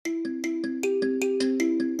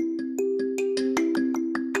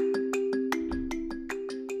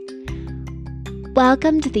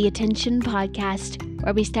Welcome to the Attention Podcast,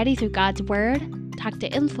 where we study through God's Word, talk to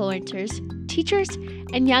influencers, teachers,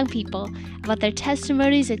 and young people about their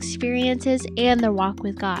testimonies, experiences, and their walk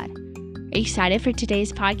with God. Are you excited for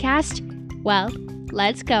today's podcast? Well,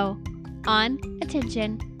 let's go. On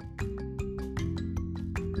Attention.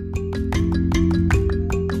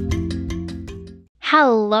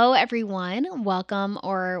 Hello, everyone. Welcome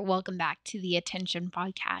back to the Attention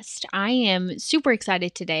Podcast. I am super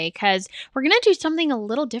excited today because we're going to do something a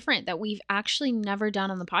little different that we've actually never done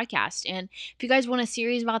on the podcast. And if you guys want a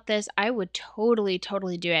series about this, I would totally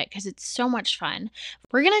do it because it's so much fun.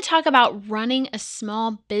 We're going to talk about running a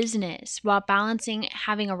small business while balancing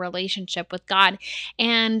having a relationship with God.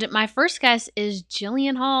 And my first guest is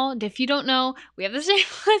Jillian Hall. If you don't know, we have the same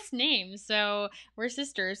last name, so we're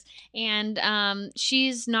sisters. And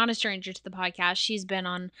she's not a stranger to the podcast. She's been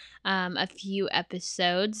on a few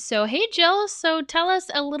episodes. So, hey, Jill. So tell us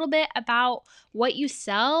a little bit about what you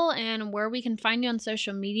sell and where we can find you on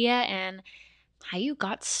social media and how you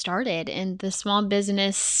got started in the small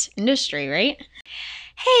business industry, right?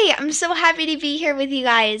 Hey, I'm so happy to be here with you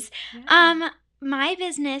guys. Yeah. My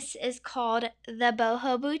business is called The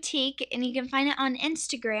Boho Boutique, and you can find it on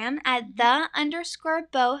Instagram at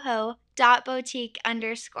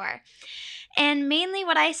the_boho.boutique_. And mainly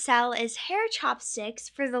what I sell is hair chopsticks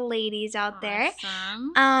for the ladies out there.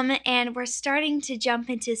 Awesome. And we're starting to jump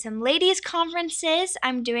into some ladies conferences.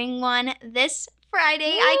 I'm doing one this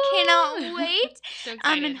Friday. Woo! I cannot wait. So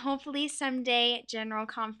excited. And hopefully someday general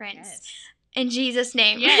conference. Yes. In Jesus'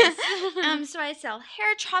 name. Yes. So I sell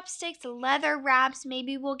hair chopsticks, leather wraps.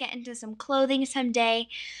 Maybe we'll get into some clothing someday.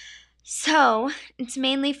 So it's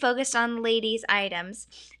mainly focused on ladies' items.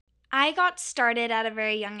 I got started at a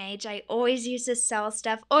very young age. I always used to sell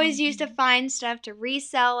stuff, always used to find stuff to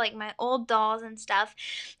resell, like my old dolls and stuff.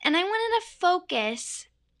 And I wanted to focus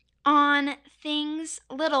on things,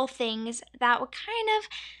 little things that would kind of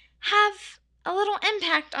have a little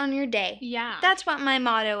impact on your day. Yeah. That's what my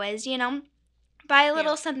motto is, you know. Buy a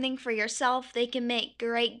little something for yourself. They can make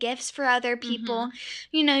great gifts for other people.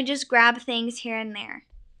 You know, just grab things here and there.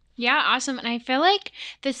 Yeah, awesome. And I feel like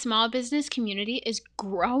the small business community is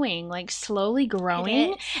growing, like slowly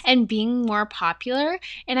growing and being more popular.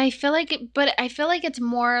 And I feel like it's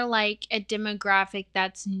more like a demographic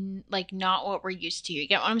that's like not what we're used to. You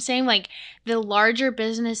get what I'm saying? Like the larger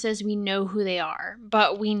businesses, we know who they are,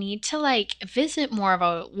 but we need to like visit more of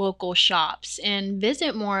our local shops and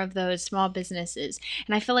visit more of those small businesses.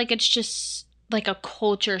 And I feel like it's just like a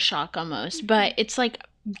culture shock almost, but it's like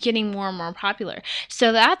getting more and more popular.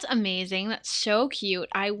 So that's amazing. That's so cute.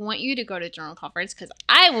 I want you to go to Journal Conference because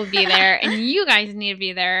I will be there and you guys need to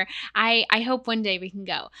be there. I hope one day we can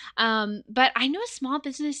go. But I know small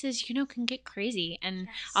businesses, you know, can get crazy and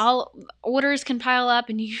all orders can pile up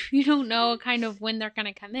and you don't know kind of when they're going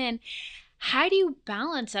to come in. How do you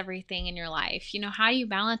balance everything in your life? You know, how do you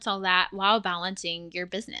balance all that while balancing your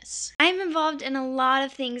business? I'm involved in a lot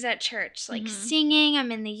of things at church, like singing.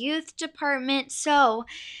 I'm in the youth department. So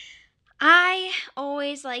I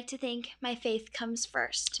always like to think my faith comes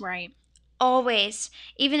first. Right. Always.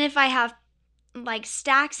 Even if I have like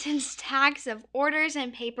stacks and stacks of orders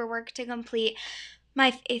and paperwork to complete, my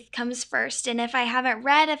faith comes first. And if I haven't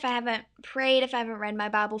read, if I haven't prayed, if I haven't read my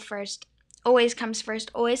Bible first, always comes first.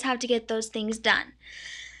 Always have to get those things done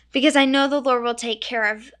because I know the Lord will take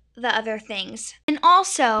care of the other things. And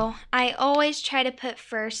also, I always try to put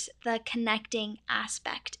first the connecting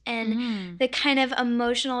aspect and the kind of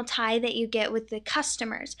emotional tie that you get with the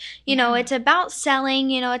customers. You know, it's about selling,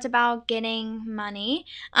 you know, it's about getting money.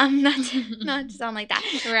 Not to sound like that.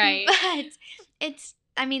 Right. But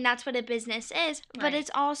that's what a business is, but it's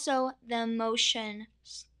also the emotion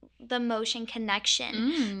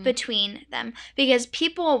connection between them because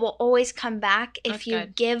people will always come back if you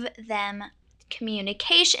give them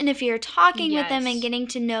communication, if you're talking with them and getting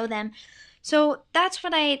to know them. So that's how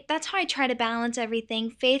I try to balance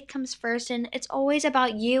everything. Faith comes first, and it's always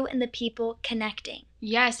about you and the people connecting.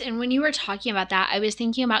 Yes, and when you were talking about that, I was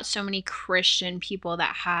thinking about so many Christian people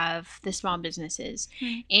that have the small businesses,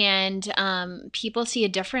 and people see a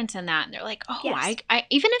difference in that, and they're like, "Oh, I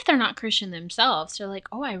even if they're not Christian themselves, they're like,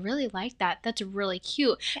 oh, I really like that. That's really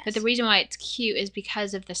cute." But the reason why it's cute is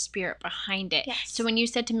because of the spirit behind it. So when you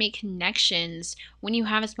said to make connections, when you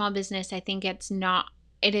have a small business, I think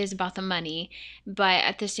it is about the money, but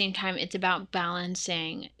at the same time, it's about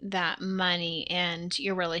balancing that money and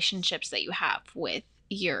your relationships that you have with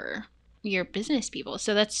your business people.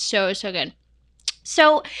 So that's so good.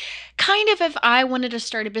 So kind of if I wanted to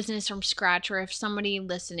start a business from scratch, or if somebody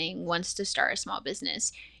listening wants to start a small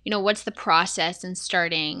business, you know, what's the process in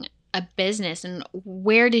starting a business, and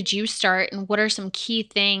where did you start, and what are some key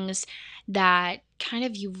things that kind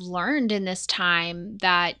of you've learned in this time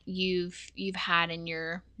that you've had in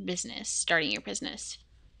your business, starting your business?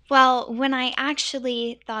 Well, when I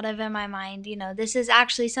actually thought of in my mind, this is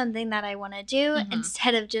actually something that I want to do Mm-hmm.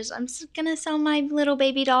 instead of just, I'm just going to sell my little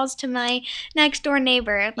baby dolls to my next door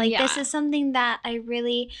neighbor. Like, this Yeah. is something that I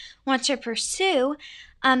really want to pursue.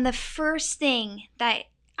 The first thing that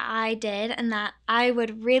I did and that I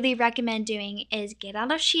would really recommend doing is get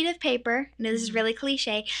out a sheet of paper. I know this is Mm-hmm. really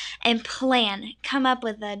cliche, and plan. Come up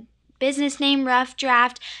with a business name, rough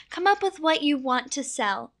draft. Come up with what you want to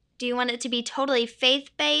sell. Do you want it to be totally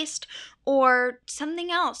faith-based or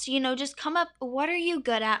something else? Just come up. What are you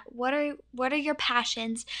good at? What are your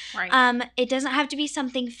passions? Right. It doesn't have to be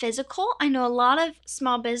something physical. I know a lot of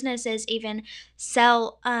small businesses even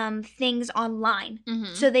sell things online.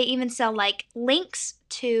 Mm-hmm. So they even sell like links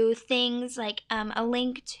to things like a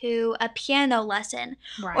link to a piano lesson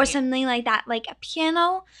or Right. something like that. Like a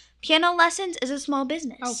piano lessons is a small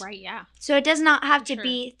business. Oh, right. Yeah. So it does not have For to sure.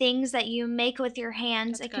 be things that you make with your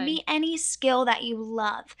hands. That's It can good. be any skill that you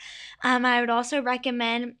love. I would also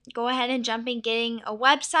recommend go ahead and getting a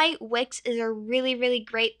website. Wix is a really, really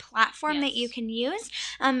great platform that you Yes. can use.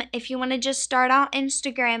 If you want to just start out,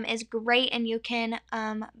 Instagram is great, and you can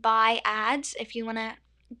buy ads if you want to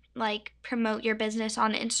like promote your business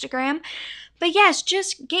on Instagram. But yes,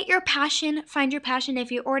 just get your passion, find your passion.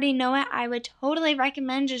 If you already know it, I would totally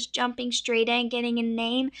recommend just jumping straight in, getting a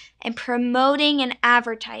name, and promoting and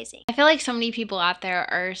advertising. I feel like so many people out there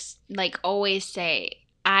are like always say,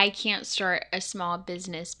 I can't start a small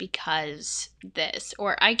business because this,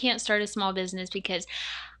 or I can't start a small business because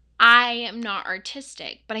I am not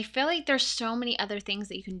artistic. But I feel like there's so many other things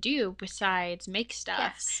that you can do besides make stuff.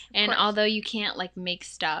 Yes, of And course. although you can't like make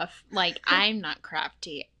stuff, like I'm not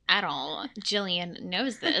crafty at all. Jillian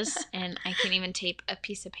knows this, and I can't even tape a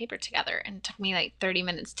piece of paper together. And it took me like 30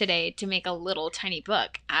 minutes today to make a little tiny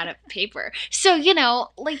book out of paper. So,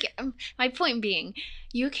 like my point being,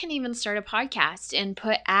 you can even start a podcast and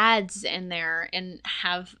put ads in there and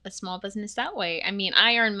have a small business that way. I mean,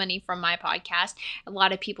 I earn money from my podcast. A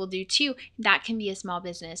lot of people do too. That can be a small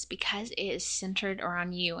business because it is centered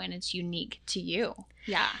around you and it's unique to you.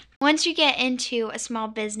 Yeah. Once you get into a small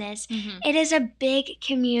business, Mm-hmm. it is a big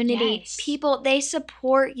community. Yes. People, they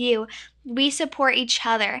support you. We support each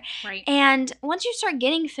other. Right. And once you start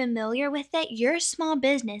getting familiar with it, your small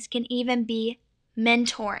business can even be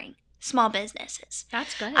mentoring small businesses.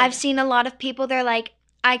 That's good. I've seen a lot of people, they're like,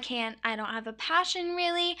 I don't have a passion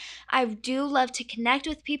really. I do love to connect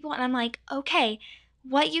with people. And I'm like, okay,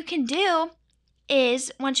 what you can do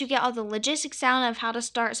is once you get all the logistics down of how to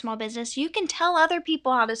start a small business, you can tell other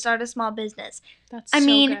people how to start a small business. That's I so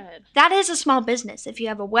mean, good. that is a small business. If you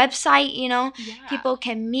have a website, Yeah. people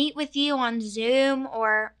can meet with you on Zoom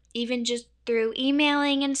or even just through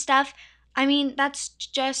emailing and stuff. I mean, that's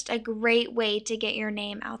just a great way to get your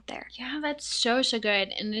name out there. Yeah, that's so, so good.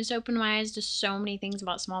 And it's opened my eyes to so many things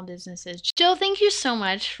about small businesses. Jill, thank you so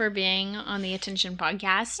much for being on the Attention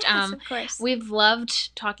Podcast. Yes, of course. We've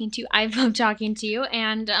loved talking to you. I've loved talking to you.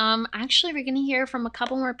 And actually, we're going to hear from a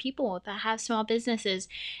couple more people that have small businesses.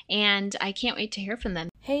 And I can't wait to hear from them.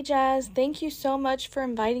 Hey Jazz, thank you so much for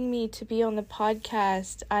inviting me to be on the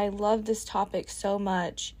podcast. I love this topic so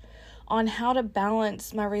much on how to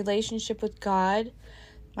balance my relationship with God,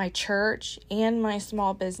 my church, and my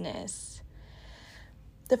small business.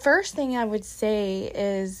 The first thing I would say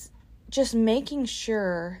is just making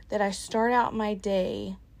sure that I start out my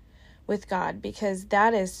day with God, because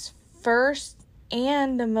that is first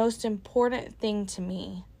and the most important thing to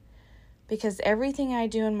me, because everything I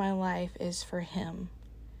do in my life is for Him.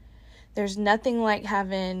 There's nothing like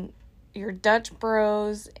having your Dutch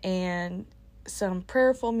Bros and some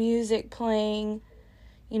prayerful music playing,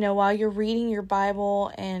 while you're reading your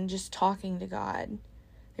Bible and just talking to God.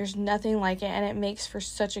 There's nothing like it, and it makes for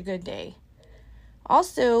such a good day.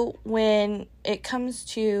 Also, when it comes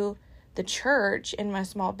to the church and my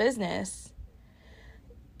small business,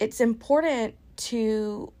 it's important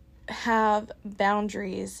to have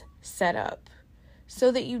boundaries set up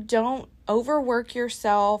so that you don't overwork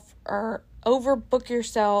yourself or overbook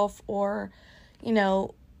yourself, or,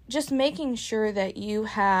 just making sure that you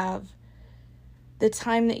have the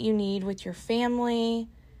time that you need with your family,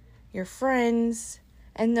 your friends,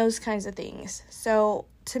 and those kinds of things. So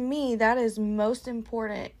to me, that is most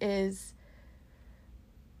important, is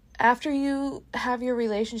after you have your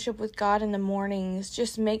relationship with God in the mornings,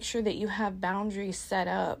 just make sure that you have boundaries set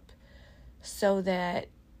up so that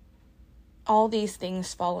all these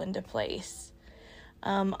things fall into place.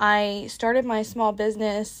 I started my small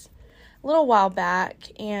business a little while back,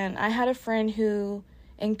 and I had a friend who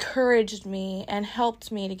encouraged me and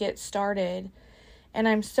helped me to get started. And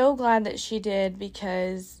I'm so glad that she did,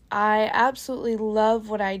 because I absolutely love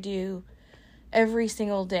what I do every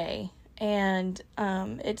single day. And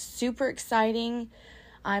it's super exciting.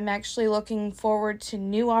 I'm actually looking forward to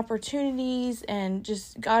new opportunities, and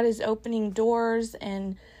just God is opening doors,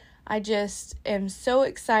 and I just am so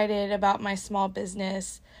excited about my small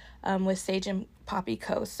business with Sage and Poppy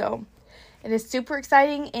Co. So it is super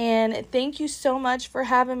exciting, and thank you so much for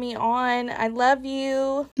having me on. I love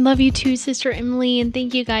you. Love you too, Sister Emily, and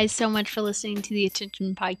thank you guys so much for listening to the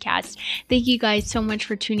Attention Podcast. Thank you guys so much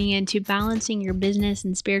for tuning in to Balancing Your Business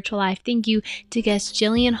and Spiritual Life. Thank you to guests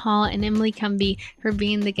Jillian Hall and Emily Cumby for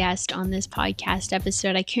being the guest on this podcast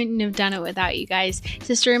episode. I couldn't have done it without you guys.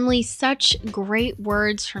 Sister Emily, such great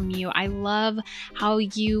words from you. I love how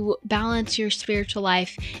you balance your spiritual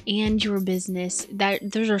life and your business.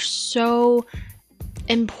 Those are so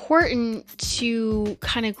important to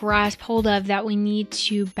kind of grasp hold of, that we need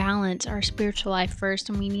to balance our spiritual life first,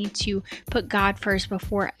 and we need to put God first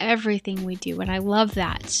before everything we do. And I love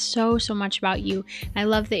that so much about you. I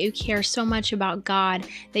love that you care so much about God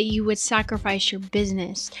that you would sacrifice your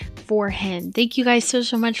business for Him. Thank you guys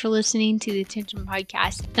so much for listening to the Attention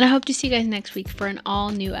Podcast, and I hope to see you guys next week for an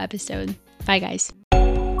all new episode. Bye guys.